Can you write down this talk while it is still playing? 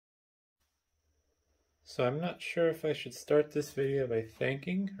So I'm not sure if I should start this video by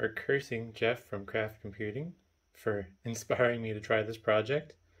thanking or cursing Jeff from Craft Computing for inspiring me to try this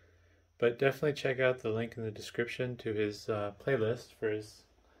project, but definitely check out the link in the description to his playlist for his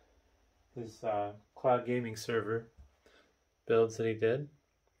cloud gaming server builds that he did.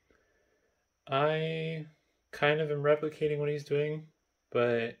 I kind of am replicating what he's doing,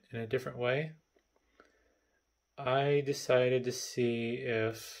 but in a different way. I decided to see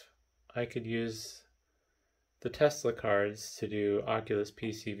if I could use the Tesla cards to do Oculus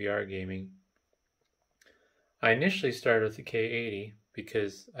PCVR gaming. I initially started with the K80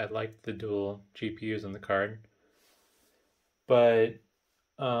 because I liked the dual GPUs on the card, but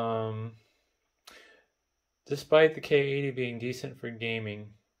despite the K80 being decent for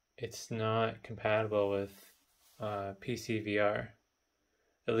gaming, it's not compatible with PCVR,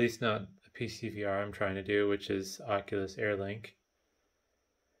 at least not the PCVR I'm trying to do, which is Oculus Airlink.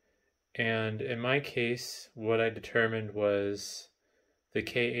 And in my case, what I determined was the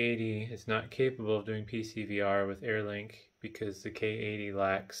K80 is not capable of doing PCVR with Airlink because the K80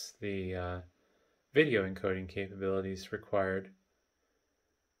 lacks the video encoding capabilities required.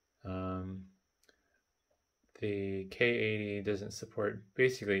 The K80 doesn't support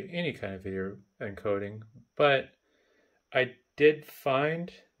basically any kind of video encoding, but I did find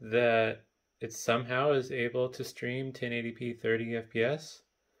that it somehow is able to stream 1080p 30 FPS.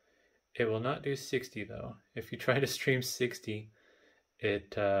 It will not do 60 though. If you try to stream 60,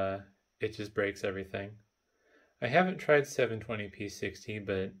 it just breaks everything. I haven't tried 720p 60,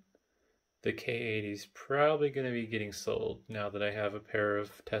 but the K80 is probably going to be getting sold now that I have a pair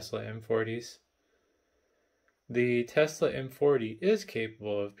of Tesla M40s. The Tesla M40 is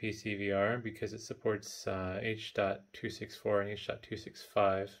capable of PCVR because it supports H.264 and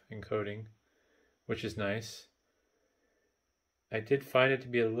H.265 encoding, which is nice. I did find it to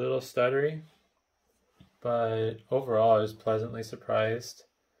be a little stuttery, but overall I was pleasantly surprised.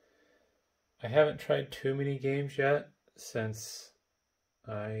 I haven't tried too many games yet since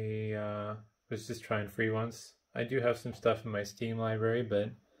I was just trying free ones. I do have some stuff in my Steam library,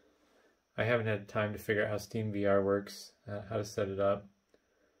 but I haven't had time to figure out how Steam VR works, how to set it up.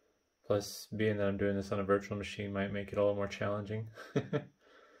 Plus, being that I'm doing this on a virtual machine might make it a little more challenging.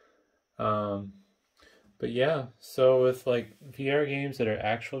 But yeah, so with like VR games that are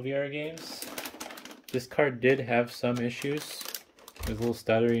actual VR games, this card did have some issues. It was a little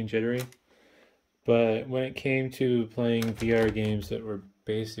stuttery and jittery. But when it came to playing VR games that were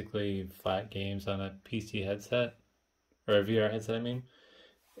basically flat games on a PC headset, or a VR headset I mean,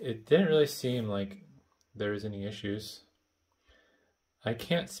 it didn't really seem like there was any issues. I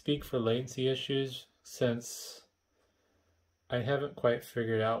can't speak for latency issues since I haven't quite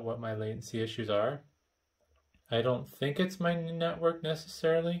figured out what my latency issues are. I don't think it's my network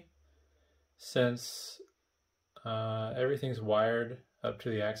necessarily, since everything's wired up to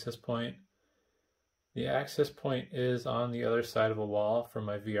the access point. The access point is on the other side of a wall from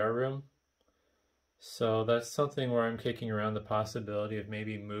my VR room. So that's something where I'm kicking around the possibility of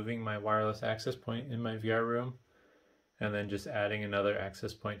maybe moving my wireless access point in my VR room and then just adding another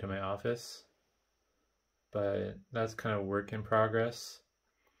access point to my office. But that's kind of work in progress.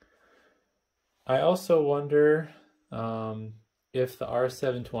 I also wonder if the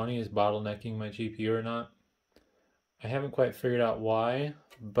R720 is bottlenecking my GPU or not. I haven't quite figured out why,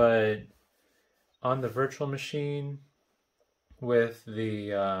 but on the virtual machine with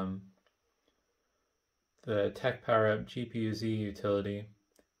the Tech PowerUp GPU-Z utility,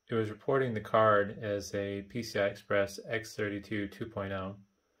 it was reporting the card as a PCI Express X32 2.0,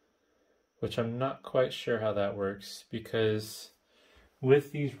 which I'm not quite sure how that works because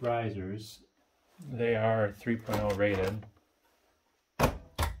with these risers, they are 3.0 rated.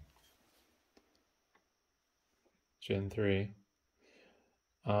 Gen 3.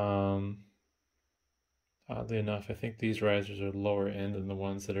 Oddly enough, I think these risers are lower end than the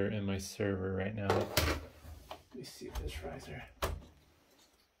ones that are in my server right now. Let me see this riser.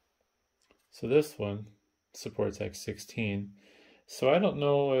 So this one supports X16. So I don't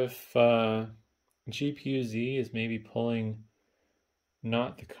know if GPU-Z is maybe pulling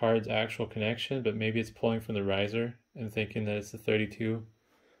not the card's actual connection, but maybe it's pulling from the riser and thinking that it's the 32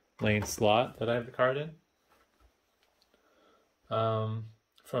 lane slot that I have the card in. From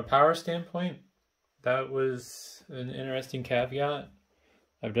a power standpoint, that was an interesting caveat.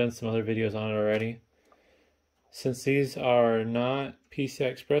 I've done some other videos on it already. Since these are not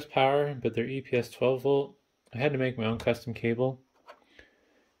PCI Express power, but they're EPS 12 volt, I had to make my own custom cable.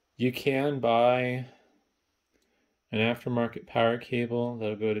 You can buy an aftermarket power cable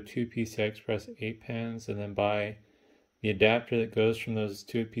that'll go to two PCI Express 8 pins and then buy the adapter that goes from those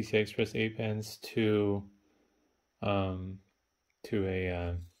two PCI Express 8 pins to a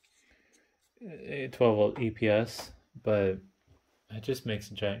 12 volt EPS, but it just makes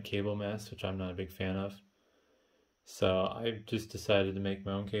a giant cable mess, which I'm not a big fan of. So I just decided to make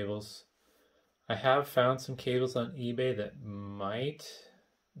my own cables. I have found some cables on eBay that might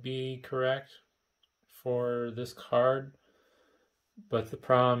be correct for this card, but the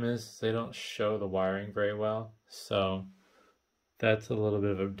problem is they don't show the wiring very well, so that's a little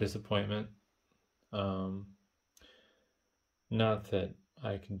bit of a disappointment. Not that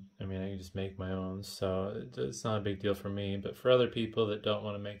I can just make my own, so it's not a big deal for me, but for other people that don't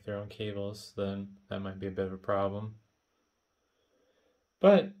want to make their own cables, then that might be a bit of a problem.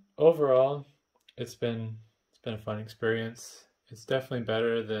 But overall, it's been a fun experience. It's definitely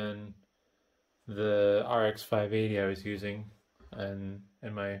better than the RX 580 I was using in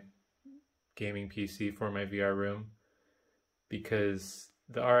my gaming PC for my VR room, because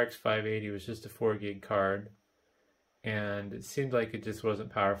the RX 580 was just a 4 gig card, and it seemed like it just wasn't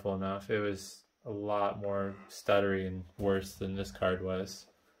powerful enough. It was a lot more stuttery and worse than this card was.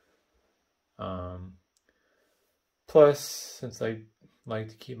 Plus, since I like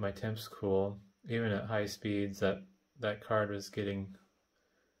to keep my temps cool, even at high speeds, that card was getting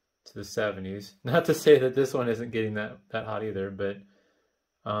to the 70s. Not to say that this one isn't getting that hot either, but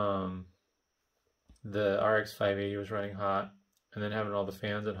the RX 580 was running hot, and then having all the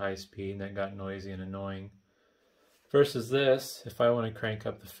fans at high speed, and that got noisy and annoying. Versus this, if I want to crank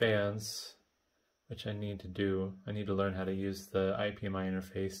up the fans, which I need to do, I need to learn how to use the IPMI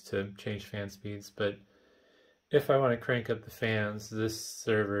interface to change fan speeds, but if I want to crank up the fans, this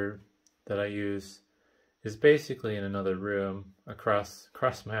server that I use is basically in another room across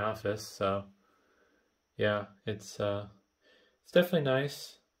my office, so yeah, it's definitely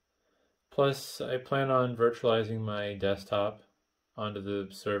nice. Plus, I plan on virtualizing my desktop onto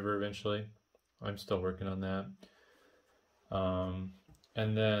the server eventually. I'm still working on that.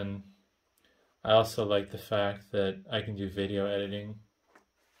 And then I also like the fact that I can do video editing,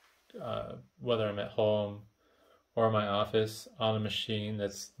 whether I'm at home or my office, on a machine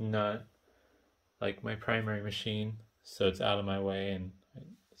that's not like my primary machine, so it's out of my way and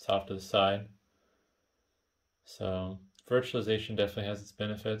it's off to the side. So virtualization definitely has its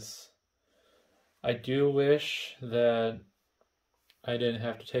benefits. I do wish that I didn't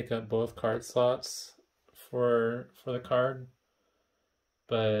have to take up both card slots for the card,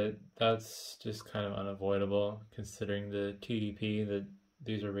 but that's just kind of unavoidable considering the TDP that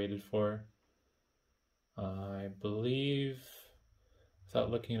these are rated for. I believe,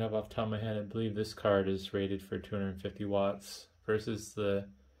 without looking it up off the top of my head, I believe this card is rated for 250 watts versus the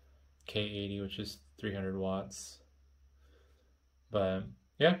K80, which is 300 watts. But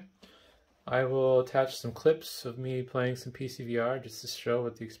yeah, I will attach some clips of me playing some PCVR just to show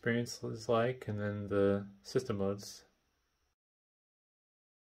what the experience is like, and then the system modes.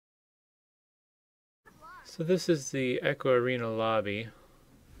 So this is the Echo Arena lobby.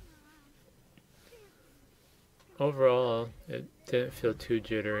 Overall, it didn't feel too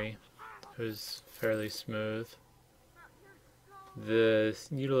jittery. It was fairly smooth. The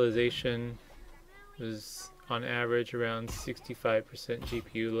utilization was on average around 65%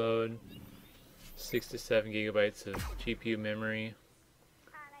 GPU load, 6 to 7 gigabytes of GPU memory,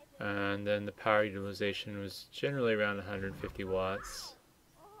 and then the power utilization was generally around 150 watts.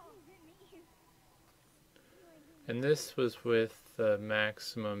 And this was with the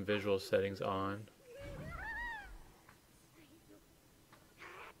maximum visual settings on.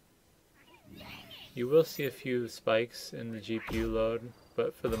 You will see a few spikes in the GPU load,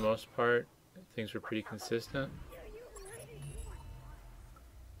 but for the most part, things were pretty consistent.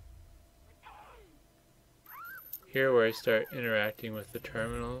 Here where I start interacting with the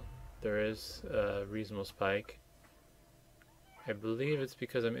terminal, there is a reasonable spike. I believe it's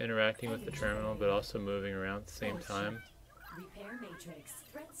because I'm interacting with the terminal, but also moving around at the same time.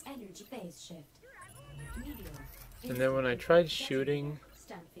 And then when I tried shooting,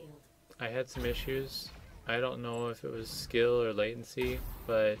 I had some issues. I don't know if it was skill or latency,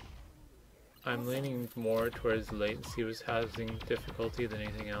 but I'm leaning more towards latency was causing difficulty than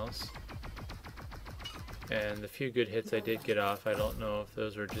anything else. And the few good hits I did get off, I don't know if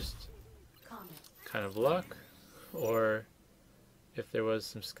those were just kind of luck or if there was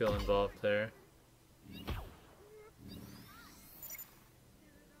some skill involved there.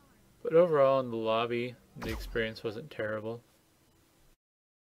 But overall in the lobby, the experience wasn't terrible.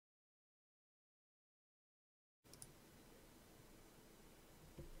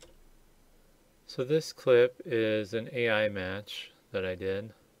 So this clip is an AI match that I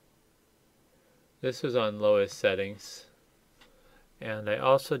did. This was on lowest settings, And I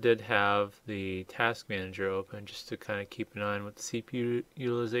also did have the task manager open just to kind of keep an eye on what the CPU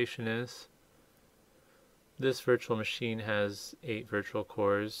utilization is. This virtual machine has 8 virtual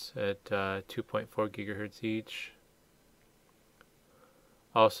cores at 2.4 gigahertz each.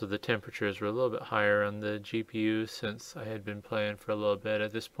 Also, the temperatures were a little bit higher on the GPU since I had been playing for a little bit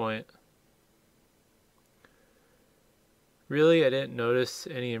at this point. Really, I didn't notice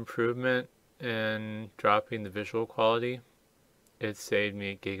any improvement in dropping the visual quality. It saved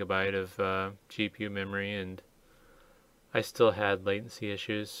me a gigabyte of GPU memory, and I still had latency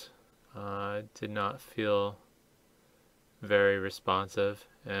issues. Did not feel very responsive,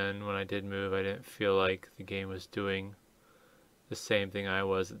 and when I did move, I didn't feel like the game was doing the same thing I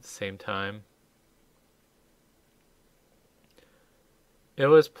was at the same time. It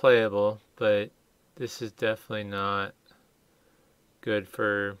was playable, but this is definitely not good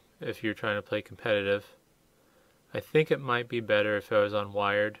for if you're trying to play competitive. I think it might be better if I was on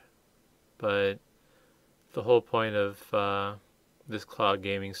wired, but the whole point of this cloud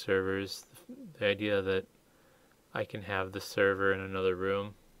gaming server is the idea that I can have the server in another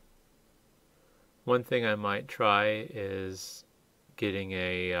room. One thing I might try is getting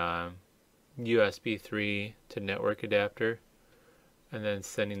a USB 3 to network adapter and then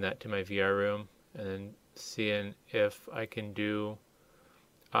sending that to my VR room and then seeing if I can do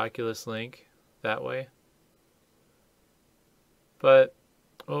Oculus Link that way. But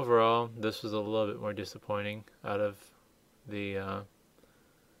overall, this was a little bit more disappointing out of the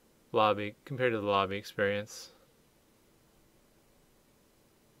lobby compared to the lobby experience.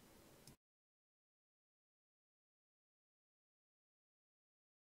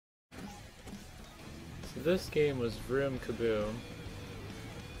 So this game was Vroom Kaboom.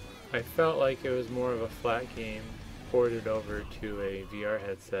 I felt like it was more of a flat game ported over to a VR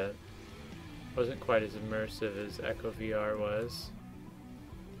headset. Wasn't quite as immersive as Echo VR was.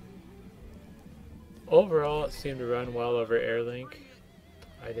 Overall, it seemed to run well over airlink.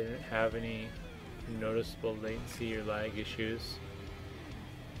 I didn't have any noticeable latency or lag issues.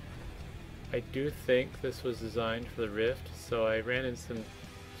 I do think this was designed for the Rift, so I ran into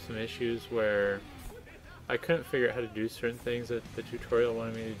some issues where I couldn't figure out how to do certain things that the tutorial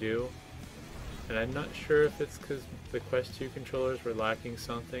wanted me to do. And I'm not sure if it's because the Quest 2 controllers were lacking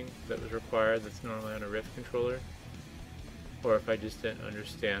something that was required that's normally on a Rift controller, or if I just didn't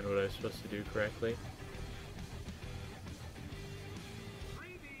understand what I was supposed to do correctly.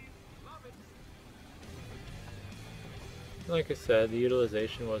 Like I said, the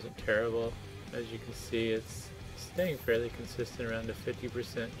utilization wasn't terrible. As you can see, it's staying fairly consistent around a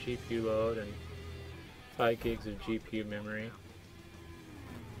 50% GPU load and 5 gigs of GPU memory.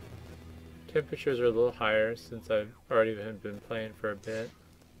 Temperatures are a little higher since I've already been playing for a bit.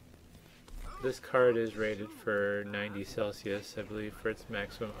 This card is rated for 90 Celsius, I believe, for its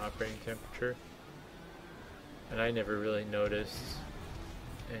maximum operating temperature. And I never really noticed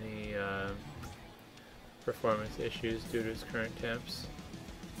any performance issues due to its current temps.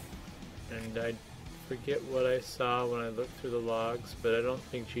 And I forget what I saw when I looked through the logs, but I don't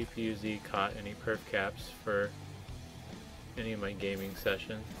think GPU-Z caught any perf caps for any of my gaming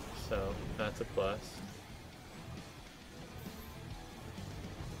sessions, so that's a plus.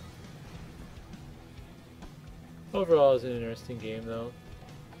 Overall, it's an interesting game though.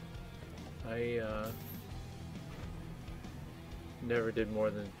 I never did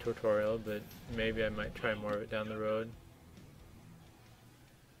more than a tutorial, but maybe I might try more of it down the road.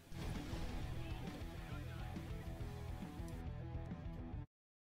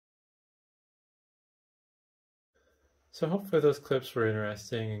 So hopefully those clips were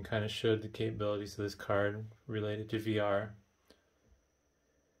interesting and kind of showed the capabilities of this card related to VR.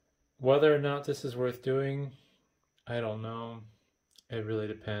 Whether or not this is worth doing, I don't know. It really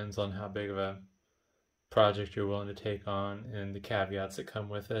depends on how big of a project you're willing to take on and the caveats that come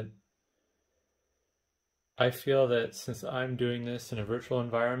with it. I feel that since I'm doing this in a virtual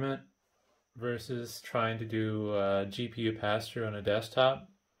environment versus trying to do a GPU pass-through on a desktop,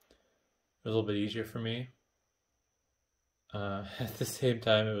 it was a little bit easier for me. At the same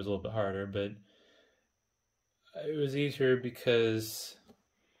time, it was a little bit harder, but it was easier because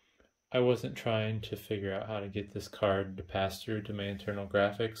I wasn't trying to figure out how to get this card to pass through to my internal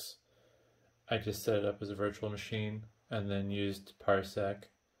graphics. I just set it up as a virtual machine and then used Parsec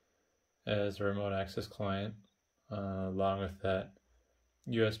as a remote access client along with that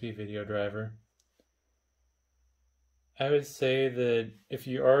USB video driver. I would say that if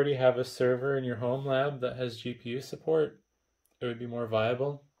you already have a server in your home lab that has GPU support, it would be more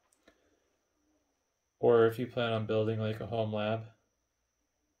viable. Or if you plan on building like a home lab.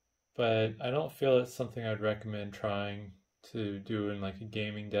 But I don't feel it's something I'd recommend trying to do in like a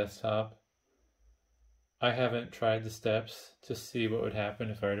gaming desktop. I haven't tried the steps to see what would happen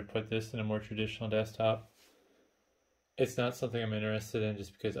if I were to put this in a more traditional desktop. It's not something I'm interested in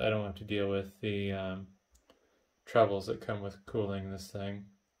just because I don't have to deal with the troubles that come with cooling this thing.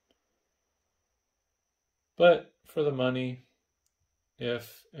 But for the money,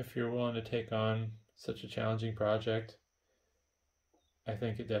 if you're willing to take on such a challenging project, I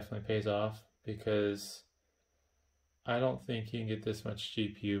think it definitely pays off, because I don't think you can get this much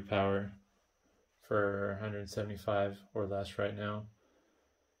GPU power for 175 or less right now.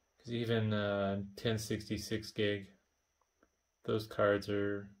 Because even 1066 gig, those cards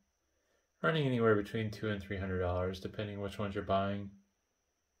are running anywhere between $200 and $300, depending which ones you're buying,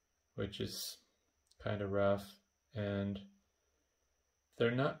 which is kind of rough. And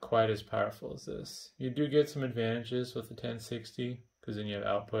they're not quite as powerful as this. You do get some advantages with the 1060, because then you have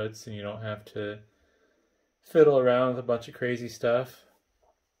outputs and you don't have to fiddle around with a bunch of crazy stuff.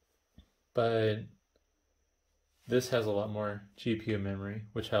 But this has a lot more GPU memory,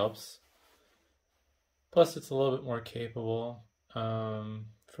 which helps. Plus it's a little bit more capable from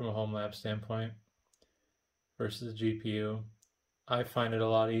a home lab standpoint versus GPU. I find it a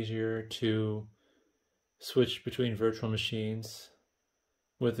lot easier to switch between virtual machines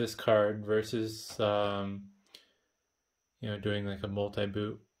with this card versus doing like a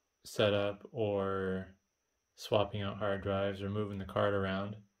multi-boot setup or swapping out hard drives or moving the card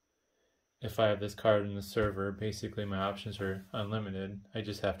around. If I have this card in the server, basically my options are unlimited. I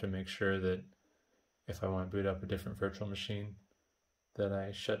just have to make sure that if I want to boot up a different virtual machine, that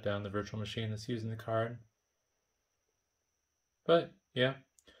I shut down the virtual machine that's using the card. But yeah,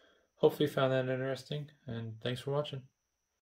 hopefully you found that interesting, and thanks for watching.